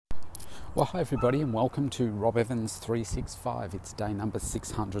Well, hi everybody, and welcome to Rob Evans 365. It's day number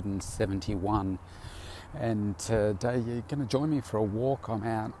 671, and today you're going to join me for a walk. I'm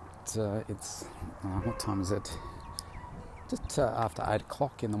out. What time is it? Just after 8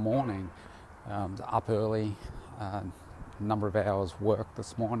 o'clock in the morning. Up early, number of hours work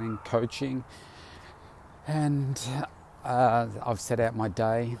this morning, coaching, and I've set out my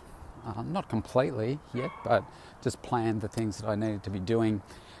day. Not completely yet, but just planned the things that I needed to be doing.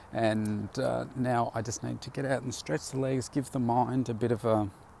 And now I just need to get out and stretch the legs, give the mind a bit of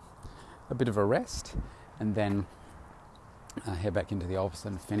a rest, and then head back into the office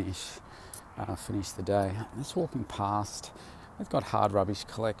and finish the day. I'm just walking past. We've got hard rubbish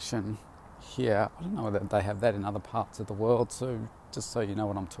collection here. I don't know whether they have that in other parts of the world. So just so you know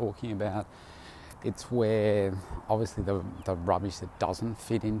what I'm talking about, it's where obviously the rubbish that doesn't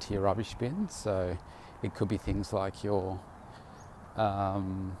fit into your rubbish bin. So it could be things like your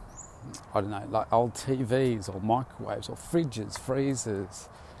like old TVs or microwaves or fridges, freezers,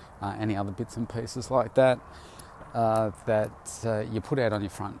 any other bits and pieces like that that you put out on your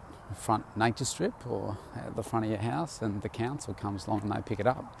front nature strip or at the front of your house, and the council comes along and they pick it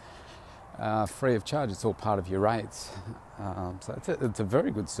up free of charge. It's all part of your rates. So it's a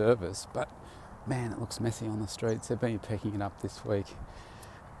very good service, but man, it looks messy on the streets. They've been picking it up this week.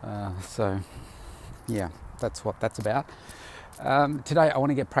 So yeah, that's what that's about. Today I want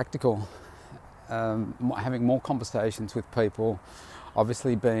to get practical, having more conversations with people,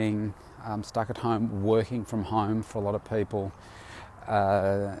 obviously being stuck at home, working from home for a lot of people,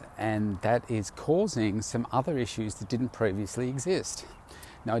 and that is causing some other issues that didn't previously exist.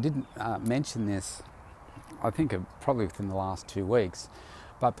 Now, I didn't mention this, I think probably within the last 2 weeks,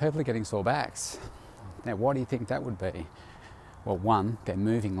 but people are getting sore backs. Now, why do you think that would be? Well, one, they're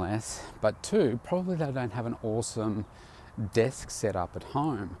moving less, but two, probably they don't have an awesome desk set up at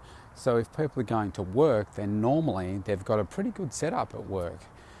home. So if people are going to work, then normally they've got a pretty good setup at work.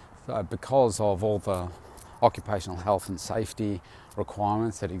 So because of all the occupational health and safety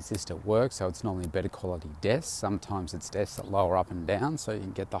requirements that exist at work, so it's normally better quality desks. Sometimes it's desks that lower up and down, so you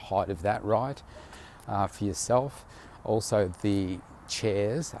can get the height of that right for yourself. Also, the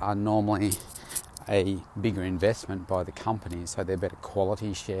chairs are normally a bigger investment by the company, so they're better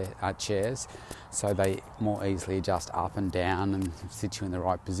quality chairs, so they more easily adjust up and down and sit you in the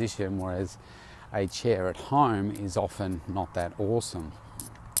right position, whereas a chair at home is often not that awesome.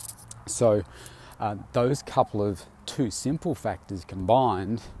 So those couple of two simple factors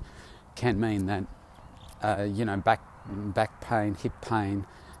combined can mean that back pain, hip pain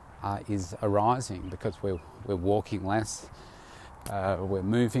is arising because we're walking less. We're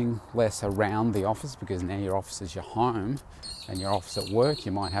moving less around the office because now your office is your home, and your office at work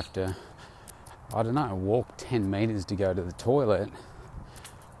you might have to, walk 10 metres to go to the toilet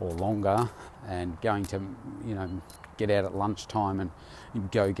or longer, and going to, get out at lunchtime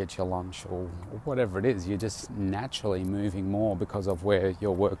and go get your lunch or whatever it is. You're just naturally moving more because of where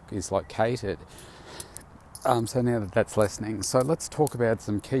your work is located. So now that's lessening. So let's talk about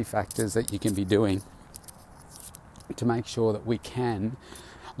some key factors that you can be doing to make sure that we can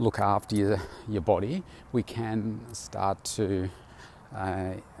look after your body. We can start to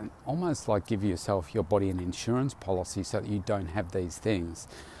almost like give yourself, your body, an insurance policy so that you don't have these things.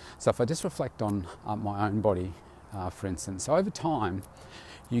 So if I just reflect on my own body, for instance, so over time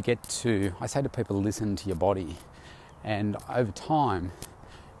you get to, I say to people, listen to your body, and over time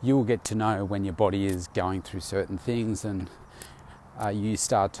you will get to know when your body is going through certain things, and you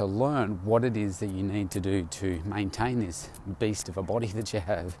start to learn what it is that you need to do to maintain this beast of a body that you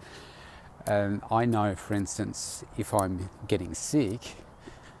have. I know, for instance, if I'm getting sick,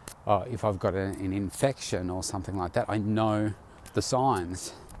 if I've got an infection or something like that, I know the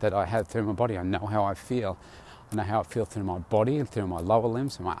signs that I have through my body. I know how I feel. I know how I feel through my body and through my lower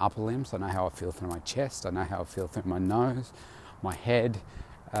limbs and my upper limbs. I know how I feel through my chest. I know how I feel through my nose, my head,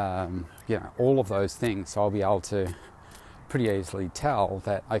 all of those things. So I'll be able to pretty easily tell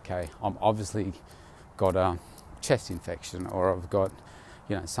that, okay, I'm obviously got a chest infection, or I've got,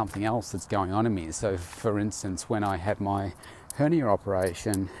 something else that's going on in me. So for instance, when I had my hernia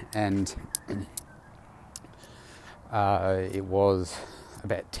operation, and it was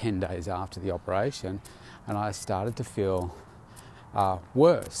about 10 days after the operation, and I started to feel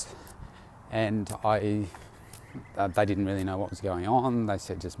worse, and they didn't really know what was going on. They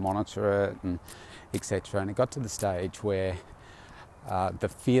said just monitor it and etc. And it got to the stage where the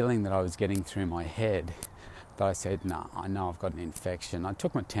feeling that I was getting through my head, that I said, no, I know I've got an infection. I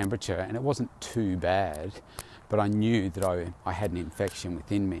took my temperature and it wasn't too bad, but I knew that I had an infection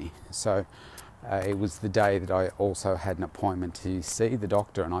within me. So It was the day that I also had an appointment to see the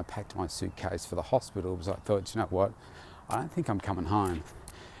doctor, and I packed my suitcase for the hospital because I thought, you know what, I don't think I'm coming home.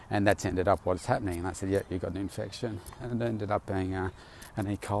 And that's ended up what's happening. And I said, yeah, you've got an infection. And it ended up being an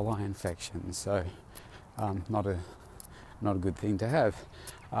E. coli infection. So not a good thing to have.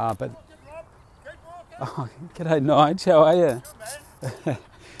 But oh, g'day, Nige. How are you? Good, man.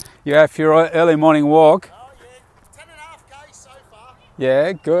 You're out for your early morning walk. Oh, yeah. 10.5 k's so far.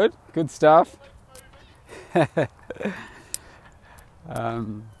 Yeah, good. Good stuff.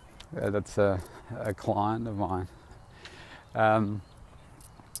 That's a client of mine.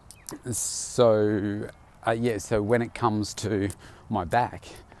 So when it comes to my back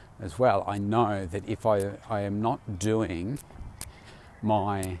as well, I know that if I am not doing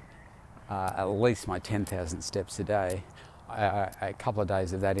my at least my 10,000 steps a day, a couple of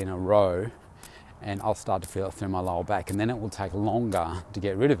days of that in a row, and I'll start to feel it through my lower back, and then it will take longer to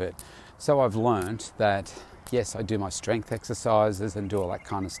get rid of it. So I've learnt that, yes, I do my strength exercises and do all that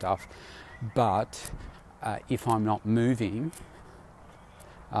kind of stuff, but if I'm not moving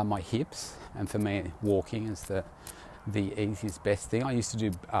my hips, and for me walking is the easiest, best thing. I used to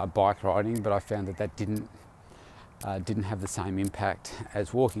do bike riding, but I found that didn't have the same impact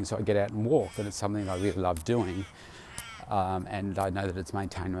as walking, so I get out and walk, and it's something that I really love doing, and I know that it's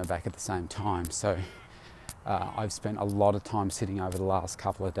maintaining my back at the same time. So I've spent a lot of time sitting over the last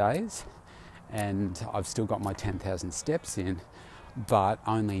couple of days, and I've still got my 10,000 steps in, but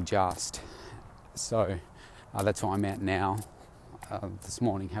only just. So that's why I'm out now this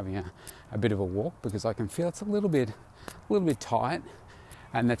morning having a bit of a walk, because I can feel it's a little bit tight,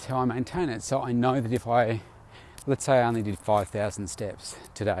 and that's how I maintain it. So I know that if let's say I only did 5,000 steps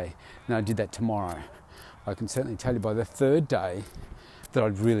today, and I did that tomorrow, I can certainly tell you by the third day that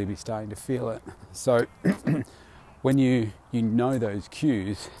I'd really be starting to feel it. So when you know those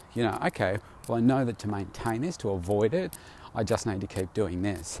cues, you know, okay, well, I know that to maintain this, to avoid it, I just need to keep doing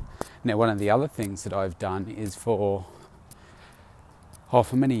this. Now, one of the other things that I've done is for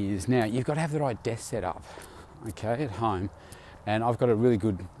many years now, you've got to have the right desk set up, okay, at home. And I've got a really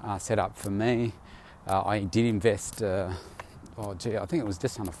good setup for me. I did invest, I think it was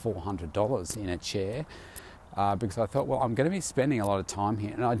just under $400 in a chair, because I thought, well, I'm going to be spending a lot of time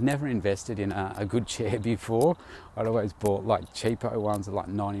here, and I'd never invested in a good chair before. I'd always bought like cheapo ones at like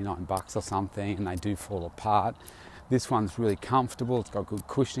 $99 or something, and they do fall apart. This one's really comfortable, it's got good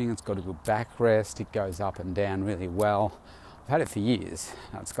cushioning, it's got a good backrest, it goes up and down really well. I've had it for years.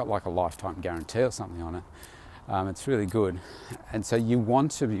 It's got like a lifetime guarantee or something on it. It's really good. And so you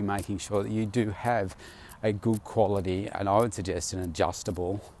want to be making sure that you do have a good quality, and I would suggest an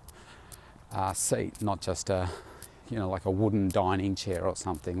adjustable seat, not just like a wooden dining chair or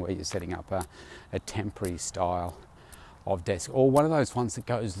something where you're setting up a temporary style of desk, or one of those ones that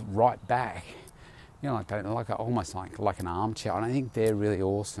goes right back, almost like an armchair. And I think they're really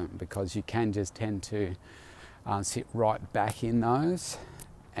awesome because you can just tend to sit right back in those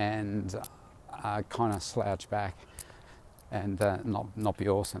and kind of slouch back and not be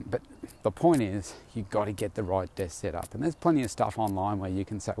awesome. But the point is, you've got to get the right desk set up, and there's plenty of stuff online where you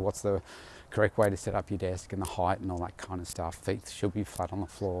can say what's the correct way to set up your desk and the height and all that kind of stuff. Feet should be flat on the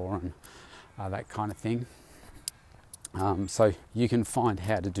floor and that kind of thing. So you can find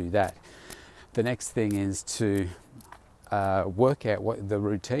how to do that. The next thing is to work out what the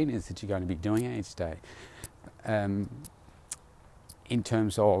routine is that you're going to be doing each day. In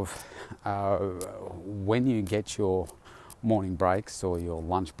terms of when you get your morning breaks or your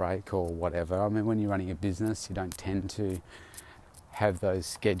lunch break or whatever. I mean, when you're running a business, you don't tend to have those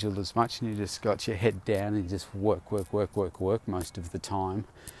scheduled as much, and you just got your head down and you just work most of the time.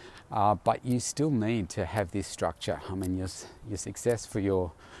 But you still need to have this structure. I mean, your success for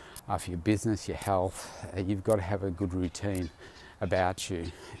your business, your health, you've got to have a good routine about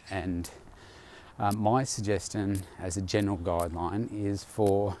you. And my suggestion as a general guideline is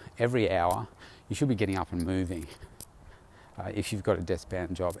for every hour, you should be getting up and moving. If you've got a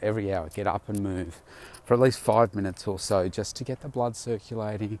desk-bound job, every hour get up and move for at least 5 minutes or so, just to get the blood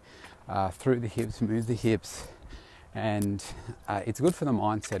circulating through the hips, move the hips, and it's good for the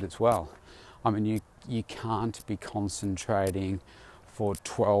mindset as well. I mean, you can't be concentrating for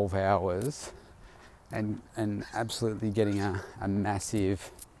 12 hours and absolutely getting a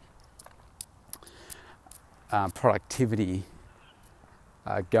massive productivity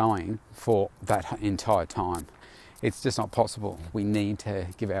going for that entire time. It's just not possible. We need to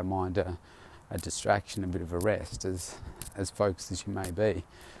give our mind a distraction, a bit of a rest, as focused as you may be.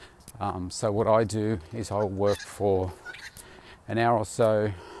 So what I do is I'll work for an hour or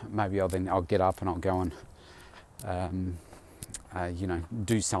so. Maybe I'll get up and I'll go and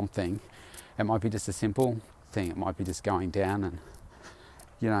do something, It might be just a simple thing. It might be just going down and,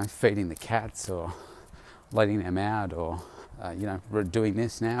 feeding the cats or letting them out, or, doing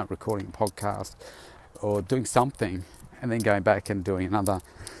this now, recording a podcast, or doing something, and then going back and doing another,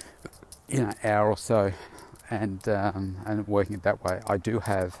 hour or so, and working it that way. I do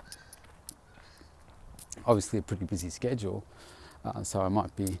have obviously a pretty busy schedule, so I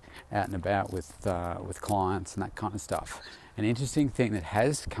might be out and about with clients and that kind of stuff. An interesting thing that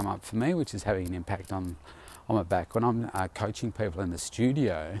has come up for me, which is having an impact on my back, when I'm coaching people in the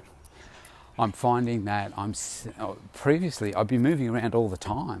studio, I'm finding that previously I'd be moving around all the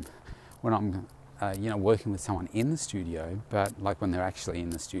time when I'm working with someone in the studio, but like when they're actually in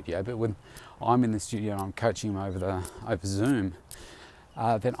the studio. But when I'm in the studio and I'm coaching them over Zoom,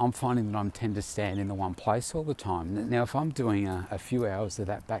 then I'm finding that I tend to stand in the one place all the time. Now, if I'm doing a few hours of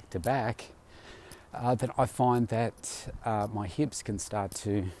that back to back, then I find that my hips can start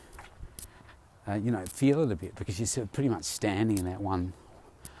to, feel it a bit, because you're sort of pretty much standing in that one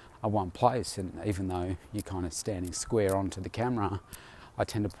place. And even though you're kind of standing square onto the camera, I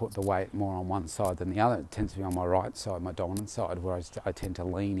tend to put the weight more on one side than the other. It tends to be on my right side, my dominant side, whereas I tend to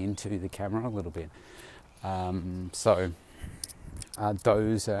lean into the camera a little bit.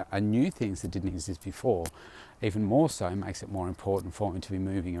 Those are new things that didn't exist before. Even more so, it makes it more important for me to be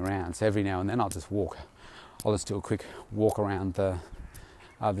moving around. So every now and then I'll just do a quick walk around the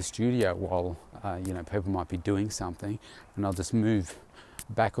studio while people might be doing something, and I'll just move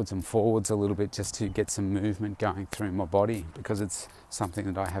backwards and forwards a little bit just to get some movement going through my body, because it's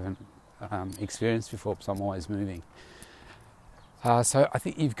something that I haven't experienced before, so I'm always moving. So I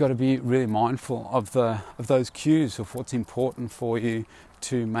think you've got to be really mindful of those cues of what's important for you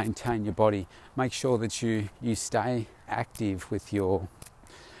to maintain your body. Make sure that you stay active with your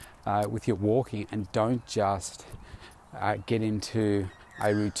walking, and don't just get into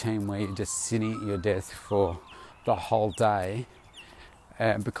a routine where you're just sitting at your desk for the whole day,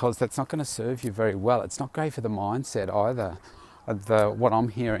 because that's not going to serve you very well. It's not great for the mindset either. What I'm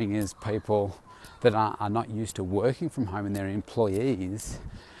hearing is people that are not used to working from home, and their employees,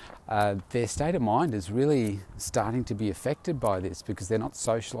 their state of mind is really starting to be affected by this, because they're not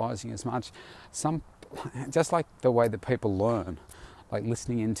socialising as much. Just like the way that people learn, like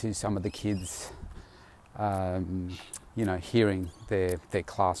listening into some of the kids, hearing their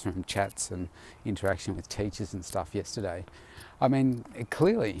classroom chats and interaction with teachers and stuff yesterday. I mean,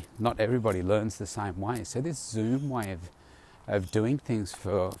 clearly not everybody learns the same way. So this Zoom way of doing things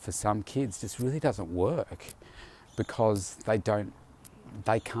for some kids just really doesn't work, because they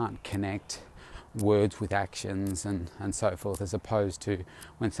can't connect words with actions and so forth, as opposed to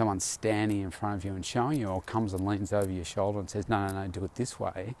when someone's standing in front of you and showing you, or comes and leans over your shoulder and says, no, do it this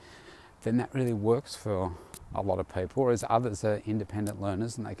way, then that really works for a lot of people. Whereas others are independent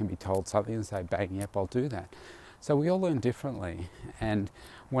learners, and they can be told something and say, bang, yep, I'll do that. So we all learn differently, and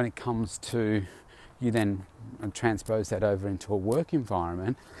when it comes to you then transpose that over into a work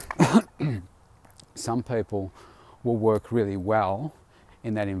environment, some people will work really well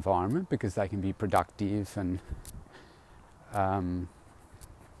in that environment because they can be productive and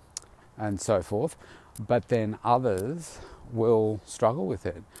so forth. But then others will struggle with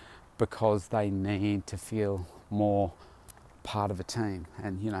it because they need to feel more part of a team,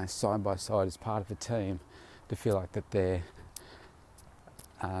 and side by side as part of a team, to feel like that they're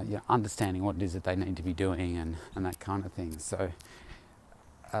understanding what it is that they need to be doing and that kind of thing. So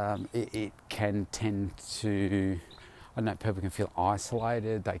it can tend to, people can feel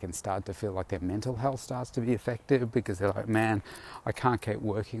isolated. They can start to feel like their mental health starts to be affected, because they're like, man, I can't keep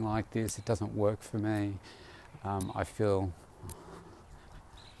working like this. It doesn't work for me. I feel,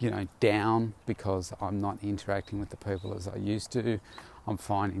 down because I'm not interacting with the people as I used to. I'm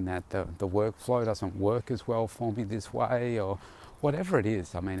finding that the workflow doesn't work as well for me this way, or whatever it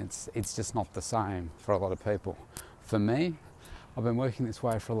is. I mean, it's just not the same for a lot of people. For me, I've been working this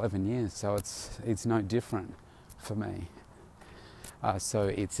way for 11 years, so it's no different for me. So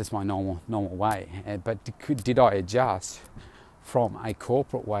it's just my normal way. But did I adjust from a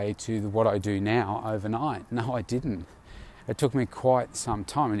corporate way to what I do now overnight? No, I didn't. It took me quite some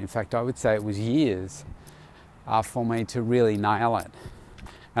time, and in fact I would say it was years for me to really nail it.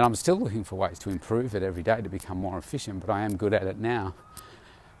 And I'm still looking for ways to improve it every day to become more efficient, but I am good at it now.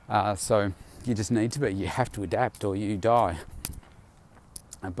 So you just need to be. You have to adapt or you die.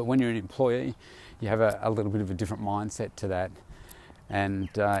 But when you're an employee, you have a little bit of a different mindset to that, and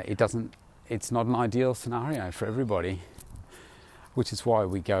it's not an ideal scenario for everybody, which is why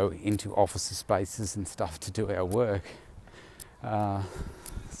we go into office spaces and stuff to do our work.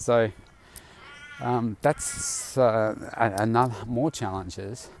 That's another more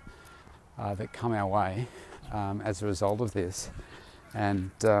challenges that come our way as a result of this.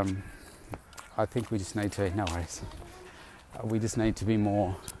 And I think we just need to, no worries, we just need to be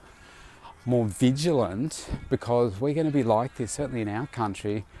more vigilant, because we're going to be like this, certainly in our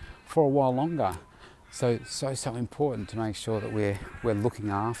country, for a while longer. So important to make sure that we're looking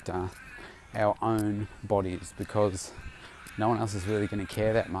after our own bodies, because no one else is really going to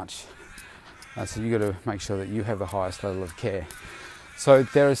care that much. So you've got to make sure that you have the highest level of care. So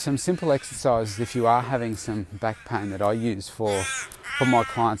there are some simple exercises if you are having some back pain that I use for my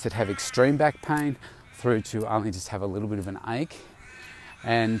clients that have extreme back pain through to only just have a little bit of an ache.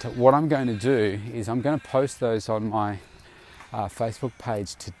 And what I'm going to do is I'm going to post those on my Facebook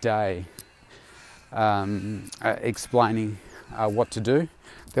page today, explaining what to do.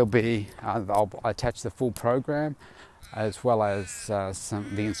 There'll be, I'll attach the full program as well as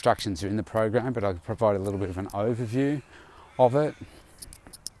the instructions are in the program, but I'll provide a little bit of an overview of it.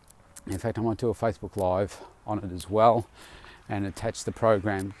 In fact, I might do a Facebook Live on it as well and attach the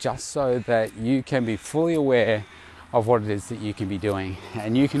program, just so that you can be fully aware of what it is that you can be doing.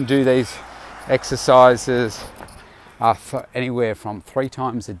 And you can do these exercises for anywhere from 3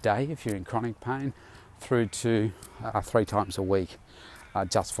 times a day if you're in chronic pain, through to 3 times a week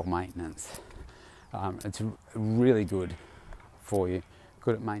just for maintenance. It's really good for you,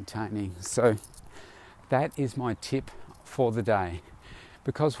 good at maintaining. So that is my tip for the day,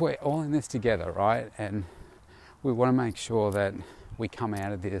 because we're all in this together, right? And we want to make sure that we come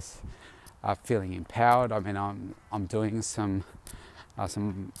out of this feeling empowered. I mean, I'm doing some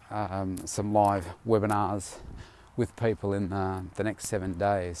live webinars with people in the next 7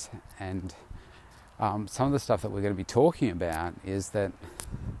 days, and some of the stuff that we're going to be talking about is that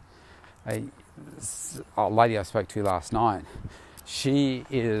a lady I spoke to last night, she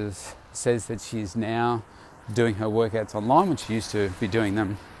says that she's now doing her workouts online, when she used to be doing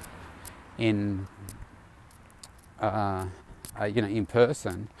them in in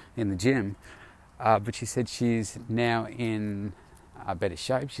person in the gym, but she said she's now in better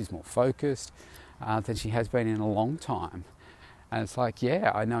shape, she's more focused than she has been in a long time. And it's like,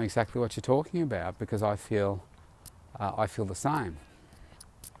 yeah, I know exactly what you're talking about, because I feel the same.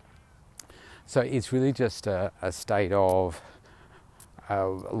 So it's really just a state of,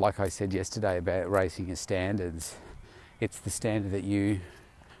 like I said yesterday about raising your standards, it's the standard that you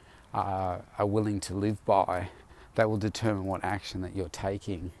are willing to live by that will determine what action that you're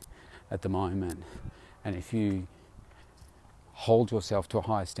taking at the moment. And if you hold yourself to a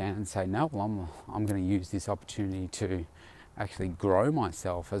higher standard and say, no, well, I'm going to use this opportunity to actually grow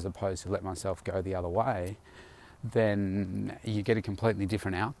myself as opposed to let myself go the other way, then you get a completely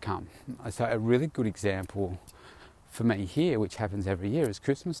different outcome. So a really good example for me here, which happens every year, is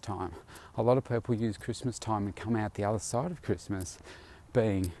Christmas time. A lot of people use Christmas time and come out the other side of Christmas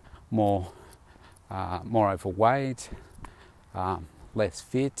being more overweight, less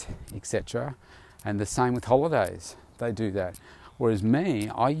fit, etc. And the same with holidays, they do that. Whereas me,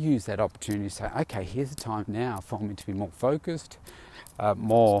 I use that opportunity to say, okay, here's a time now for me to be more focused,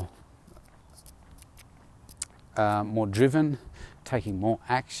 more driven, taking more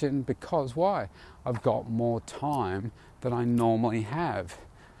action, because why? I've got more time than I normally have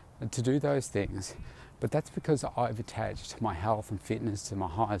to do those things. But that's because I've attached my health and fitness to my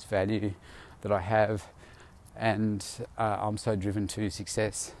highest value that I have, and I'm so driven to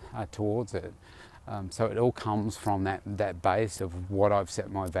success towards it. So it all comes from that base of what I've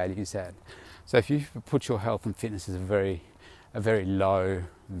set my values at. So if you put your health and fitness as a very low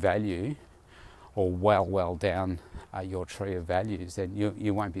value, or well down your tree of values, then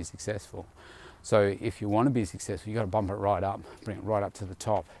you won't be successful. So if you want to be successful, you've got to bump it right up, bring it right up to the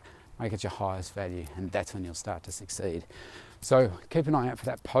top, make it your highest value, and that's when you'll start to succeed. So keep an eye out for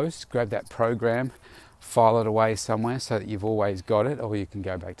that post, grab that program, file it away somewhere so that you've always got it, or you can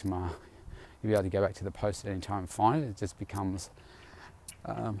go back to you'll be able to go back to the post at any time and find it. It just becomes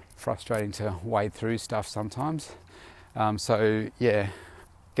frustrating to wade through stuff sometimes. So yeah,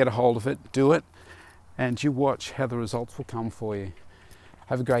 get a hold of it, do it, and you watch how the results will come for you.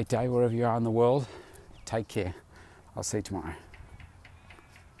 Have a great day wherever you are in the world. Take care. I'll see you tomorrow.